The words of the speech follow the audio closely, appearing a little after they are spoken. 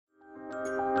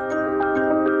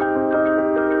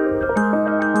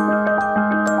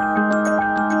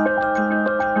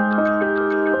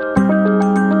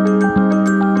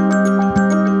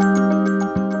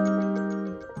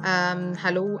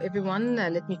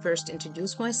Let me first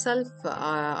introduce myself.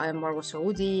 I am Marwa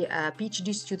Soudi, a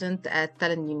PhD student at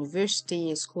Talent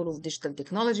University School of Digital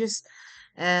Technologies.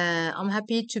 I'm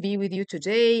happy to be with you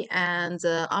today, and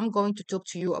I'm going to talk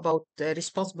to you about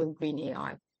responsible green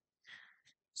AI.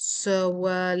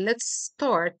 Let's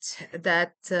start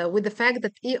with the fact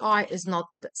that AI is not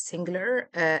singular.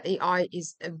 AI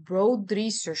is a broad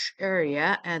research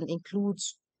area and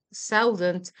includes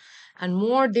thousands and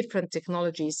more different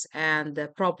technologies and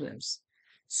problems.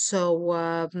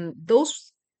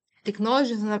 Those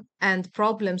technologies and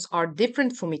problems are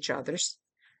different from each other's.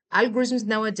 Algorithms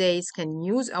nowadays can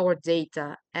use our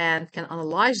data and can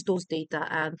analyze those data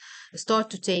and start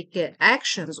to take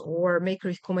actions or make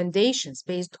recommendations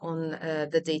based on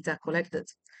the data collected.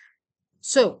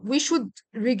 So we should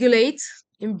regulate,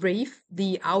 in brief,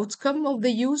 the outcome of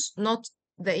the use, not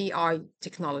the AI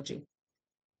technology.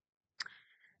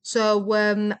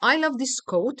 I love this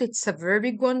quote. It's a very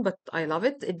big one, but I love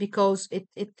it because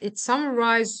it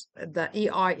summarizes the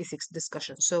AI ethics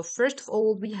discussion. So first of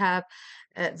all, we have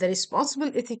the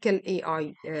responsible ethical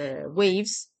AI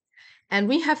waves, and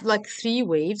we have like three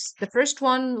waves. The first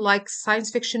one, like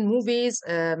science fiction movies,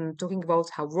 talking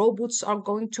about how robots are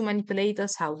going to manipulate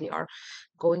us, how they are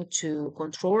going to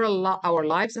control our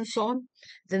lives, and so on.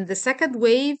 Then the second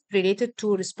wave related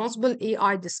to responsible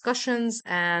AI discussions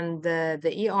and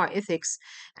the AI ethics,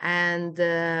 and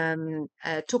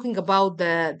talking about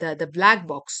the black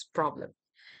box problem.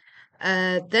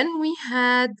 Then we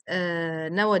had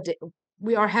nowadays.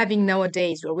 We are having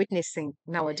nowadays, we're witnessing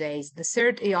nowadays the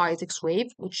third AI ethics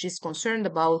wave, which is concerned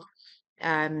about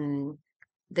um,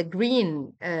 the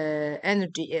green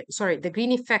the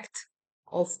green effect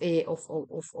of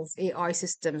AI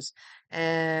systems,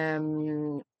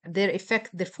 their effect,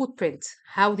 their footprint,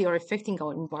 how they are affecting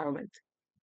our environment,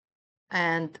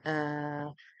 and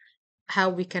how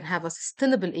we can have a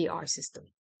sustainable AI system.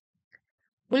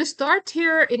 We'll start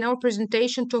here in our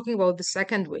presentation talking about the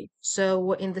second wave.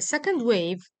 So in the second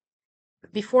wave,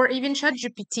 before even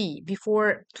ChatGPT,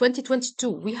 before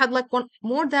 2022, we had like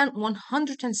more than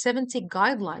 170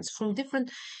 guidelines from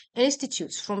different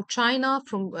institutes, from China,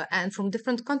 and from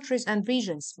different countries and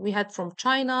regions. We had from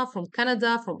China, from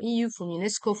Canada, from EU, from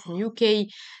UNESCO, from UK,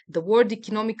 the World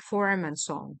Economic Forum, and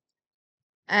so on.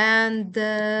 And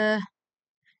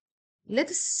let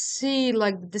us see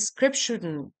like the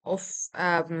description of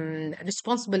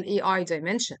responsible AI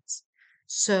dimensions.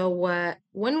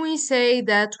 When we say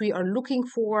that we are looking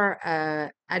for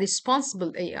a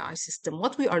responsible AI system,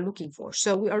 what we are looking for?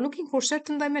 So we are looking for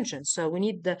certain dimensions. So we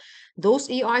need those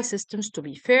AI systems to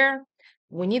be fair.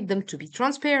 We need them to be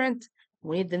transparent.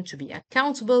 We need them to be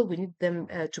accountable. We need them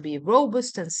to be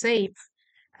robust and safe.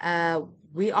 Uh,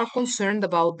 we are concerned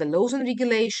about the laws and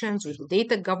regulations, with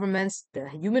data governance, the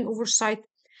human oversight,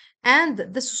 and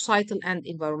the societal and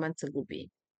environmental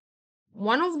well-being.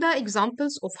 One of the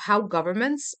examples of how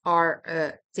governments are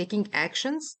taking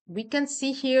actions, we can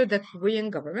see here the Korean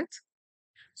government.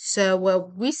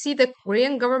 We see the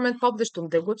Korean government published on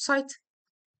their website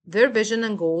their vision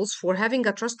and goals for having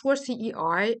a trustworthy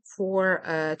AI for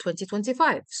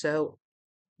 2025. So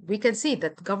we can see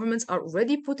that governments are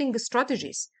already putting the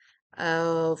strategies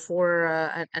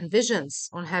and visions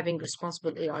on having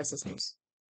responsible AI systems.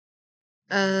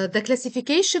 The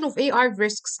classification of AI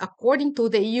risks, according to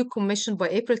the EU Commission by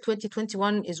April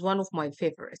 2021, is one of my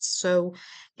favorites. The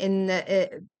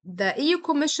EU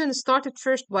Commission started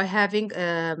first by having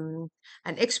an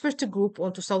expert group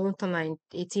on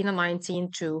 2018 and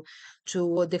 19 to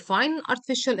define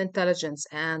artificial intelligence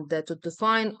and to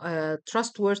define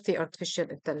trustworthy artificial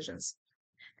intelligence,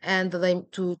 and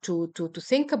to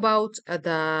think about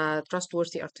the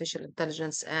trustworthy artificial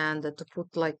intelligence, and to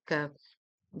put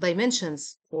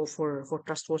dimensions for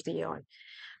trustworthy AI.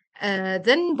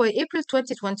 Then by April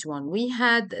 2021, we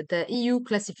had the EU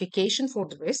classification for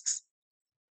the risks,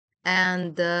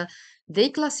 and they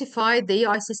classified the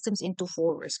AI systems into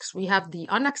four risks. We have the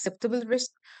unacceptable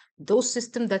risk, those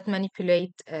systems that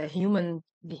manipulate human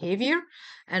behavior,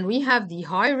 and we have the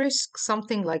high risk,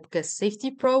 something like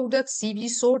safety products, CV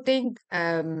sorting,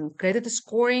 credit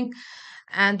scoring,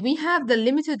 and we have the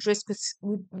limited risk,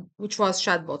 which was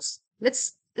chatbots.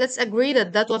 Let's agree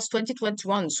that that was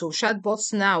 2021. So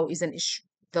chatbots now is an issue,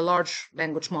 the large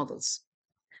language models.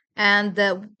 And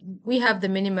we have the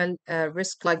minimal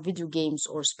risk like video games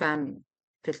or spam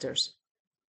filters.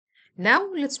 Now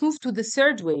let's move to the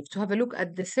third wave to have a look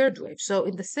at the third wave. So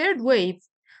in the third wave,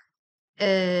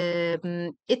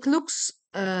 it looks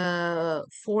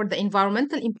for the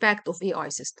environmental impact of AI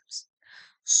systems.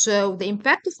 So the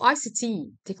impact of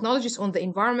ICT technologies on the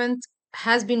environment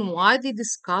has been widely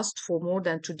discussed for more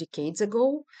than 2 decades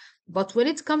ago. But when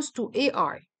it comes to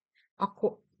AI,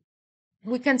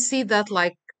 we can see that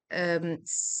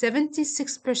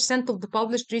 76% of the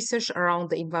published research around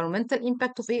the environmental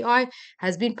impact of AI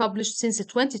has been published since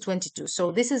 2022.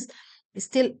 So this is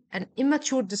still an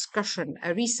immature discussion,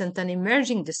 a recent and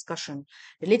emerging discussion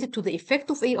related to the effect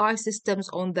of AI systems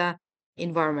on the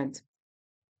environment,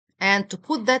 and to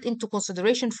put that into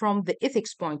consideration from the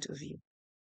ethics point of view.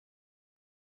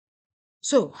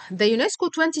 So, the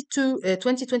UNESCO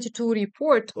 2022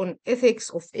 report on ethics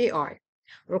of AI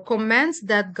recommends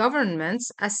that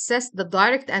governments assess the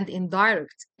direct and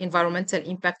indirect environmental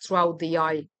impact throughout the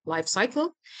AI life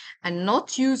cycle and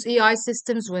not use AI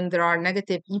systems when there are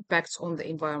negative impacts on the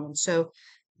environment. So,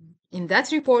 in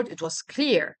that report, it was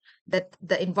clear that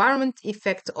the environment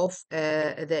effect of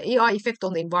the AI effect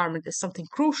on the environment is something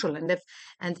crucial, and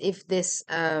if this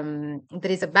there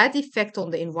is a bad effect on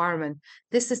the environment,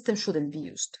 this system shouldn't be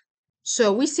used.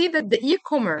 So we see that the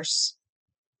e-commerce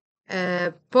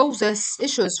poses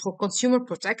issues for consumer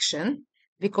protection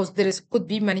because could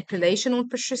be manipulation on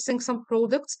purchasing some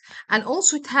products, and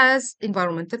also it has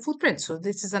environmental footprint. So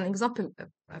this is an example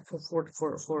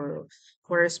for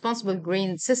a responsible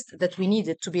green system that we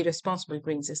needed to be responsible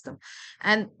green system.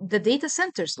 And the data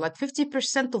centers, like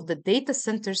 50% of the data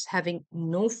centers having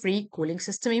no free cooling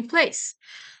system in place.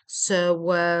 So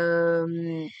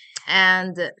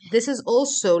and this is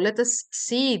also, let us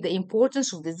see the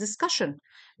importance of this discussion,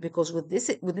 because with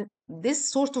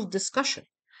this sort of discussion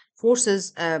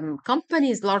forces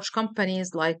companies, large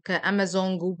companies like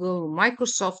Amazon, Google,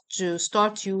 Microsoft, to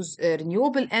start use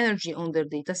renewable energy on their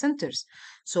data centers.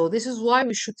 So this is why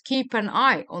we should keep an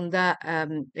eye on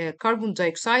the carbon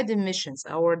dioxide emissions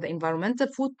or the environmental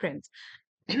footprint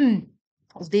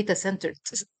of data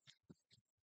centers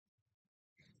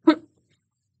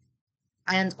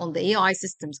and on the AI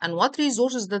systems and what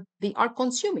resources that they are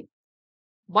consuming.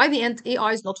 By the end,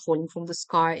 AI is not falling from the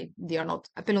sky. They are not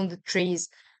apple on the trees.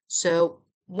 So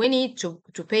we need to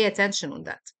pay attention on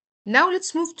that. Now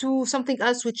let's move to something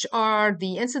else, which are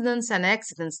the incidents and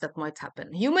accidents that might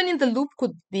happen. Human in the loop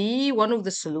could be one of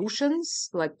the solutions,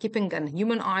 like keeping a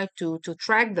human eye to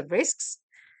track the risks.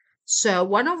 So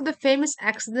one of the famous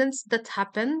accidents that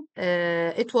happened,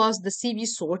 it was the CV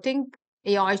sorting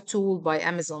AI tool by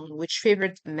Amazon, which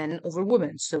favored men over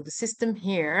women. So the system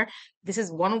here, this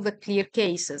is one of the clear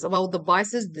cases about the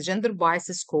biases, the gender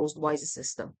biases caused by the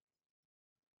system.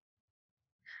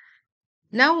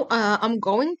 Now, I'm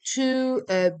going to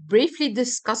briefly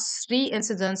discuss three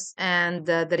incidents and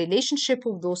the relationship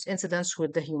of those incidents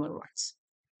with the human rights.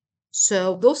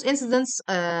 So those incidents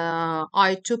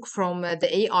I took from the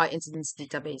AI incidents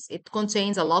database. It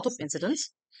contains a lot of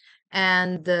incidents,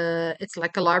 and it's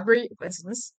like a library of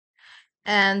incidents.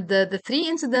 And the three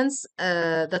incidents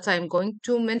that I'm going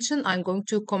to mention, I'm going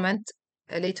to comment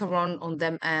later on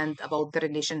them and about the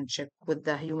relationship with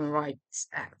the Human Rights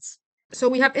Acts. So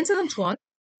we have incident one.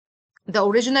 The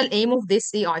original aim of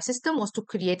this AI system was to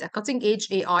create a cutting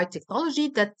edge AI technology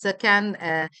that can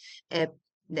uh,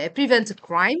 prevent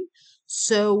crime.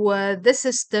 So the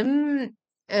system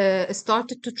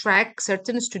started to track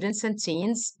certain students and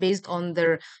teens based on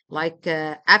their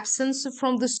absence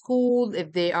from the school,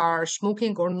 if they are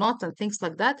smoking or not, and things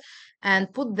like that,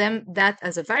 and put them that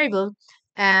as a variable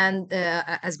and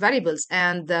as variables.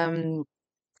 And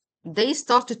they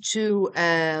started to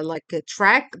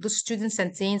track the students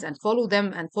and teens and follow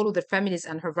them and follow their families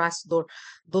and harass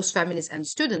those families and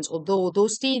students, although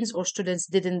those teens or students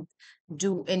didn't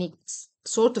do any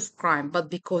sort of crime, but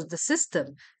because the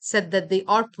system said that they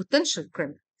are potential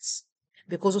criminals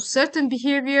because of certain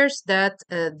behaviors that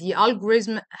the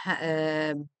algorithm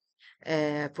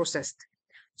processed.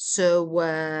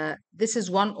 So this is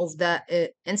one of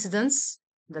the incidents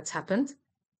that's happened.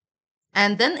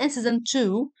 And then incident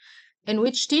two, in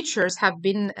which teachers have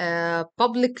been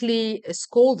publicly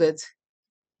scolded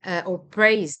or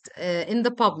praised in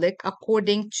the public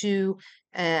according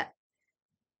uh,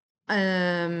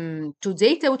 to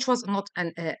data which was not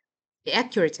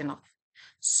accurate enough.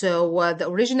 So the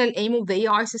original aim of the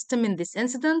AI system in this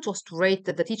incident was to rate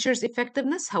the teacher's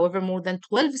effectiveness. However, more than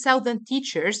 12,000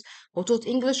 teachers who taught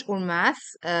English or math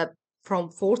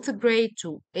from fourth grade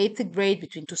to eighth grade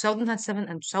between 2007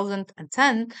 and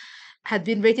 2010 had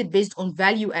been rated based on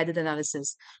value added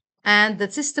analysis. And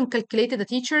the system calculated the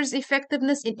teacher's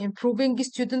effectiveness in improving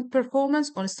student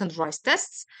performance on standardized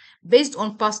tests based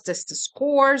on past test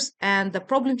scores. And the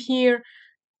problem here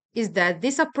is that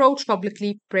this approach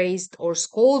publicly praised or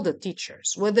scolded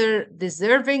teachers, whether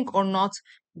deserving or not,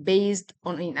 based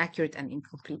on inaccurate and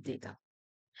incomplete data.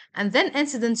 And then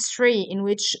incident three, in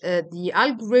which the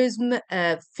algorithm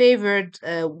favored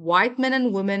white men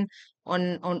and women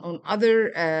on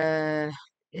other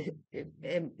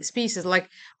species, like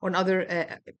on other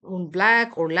on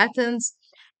Black or Latins,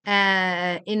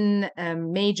 in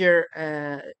major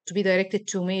to be directed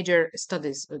to major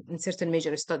studies in certain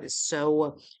major studies.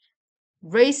 So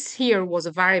race here was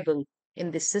a variable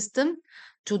in this system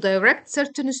to direct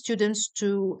certain students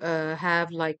to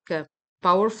have like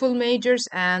powerful majors,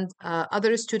 and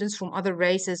other students from other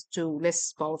races to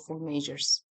less powerful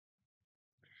majors.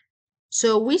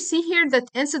 So we see here that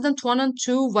incident 1 and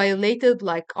 2 violated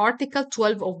like Article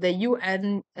 12 of the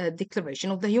UN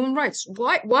Declaration of the Human Rights.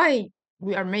 Why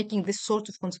we are making this sort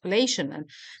of constellation? And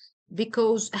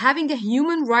because having a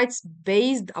human rights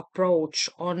based approach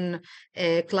on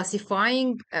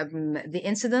classifying the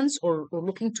incidents, or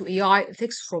looking to AI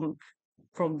ethics from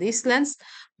this lens,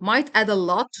 might add a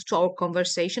lot to our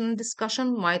conversation and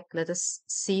discussion, might let us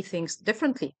see things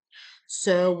differently.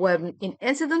 So in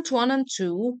incident 1 and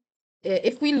 2,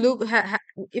 if we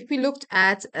if we looked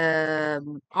at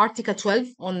Article 12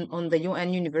 on the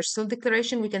UN Universal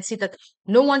Declaration, we can see that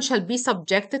no one shall be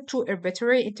subjected to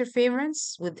arbitrary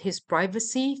interference with his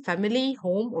privacy, family,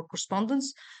 home, or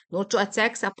correspondence, nor to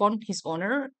attacks upon his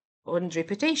honor and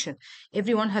reputation.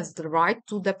 Everyone has the right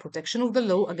to the protection of the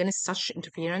law against such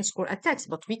interference or attacks.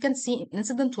 But we can see in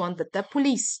incident 1 that the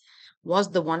police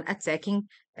was the one attacking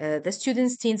the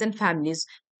students, teens, and families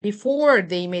before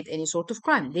they made any sort of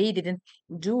crime. They didn't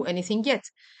do anything yet.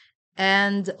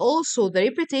 And also, the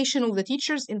reputation of the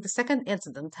teachers in the second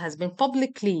incident has been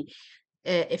publicly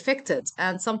affected.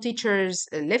 And some teachers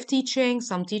left teaching,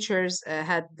 some teachers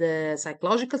had the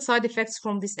psychological side effects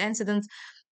from this incident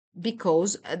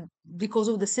because because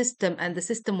of the system, and the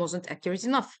system wasn't accurate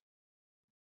enough.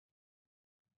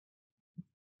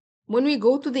 When we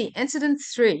go to the incident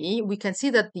 3, we can see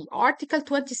that the Article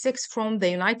 26 from the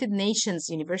United Nations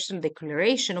Universal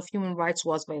Declaration of Human Rights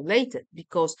was violated,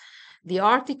 because the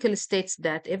article states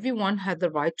that everyone had the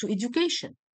right to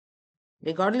education,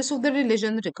 regardless of their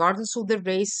religion, regardless of their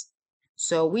race.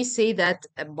 So we say that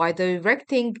by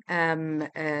directing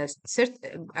a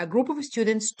group of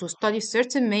students to study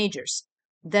certain majors,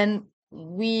 then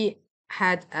we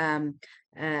had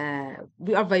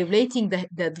we are violating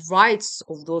the rights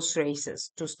of those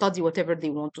races to study whatever they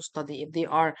want to study, if they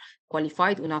are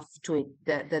qualified enough to it,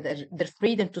 their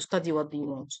freedom to study what they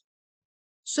want.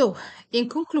 So, in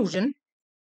conclusion,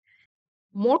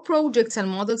 more projects and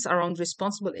models around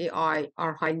responsible AI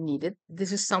are highly needed.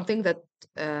 This is something that,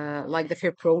 like the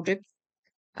FAIR project,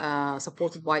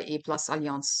 supported by A Plus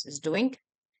Alliance, is doing.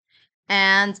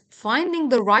 And finding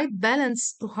the right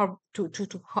balance to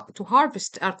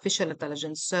harvest artificial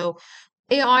intelligence. So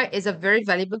AI is a very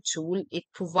valuable tool. It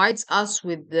provides us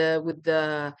with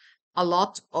a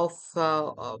lot of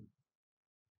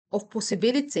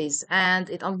possibilities, and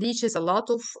it unleashes a lot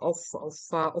of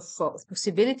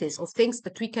possibilities of things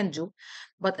that we can do.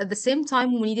 But at the same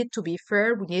time, we need it to be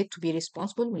fair, we need it to be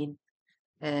responsible, we need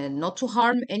not to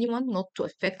harm anyone, not to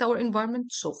affect our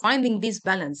environment. So finding this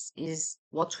balance is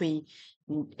what we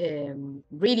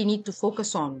really need to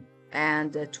focus on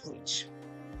and to reach.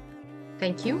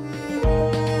 Thank you.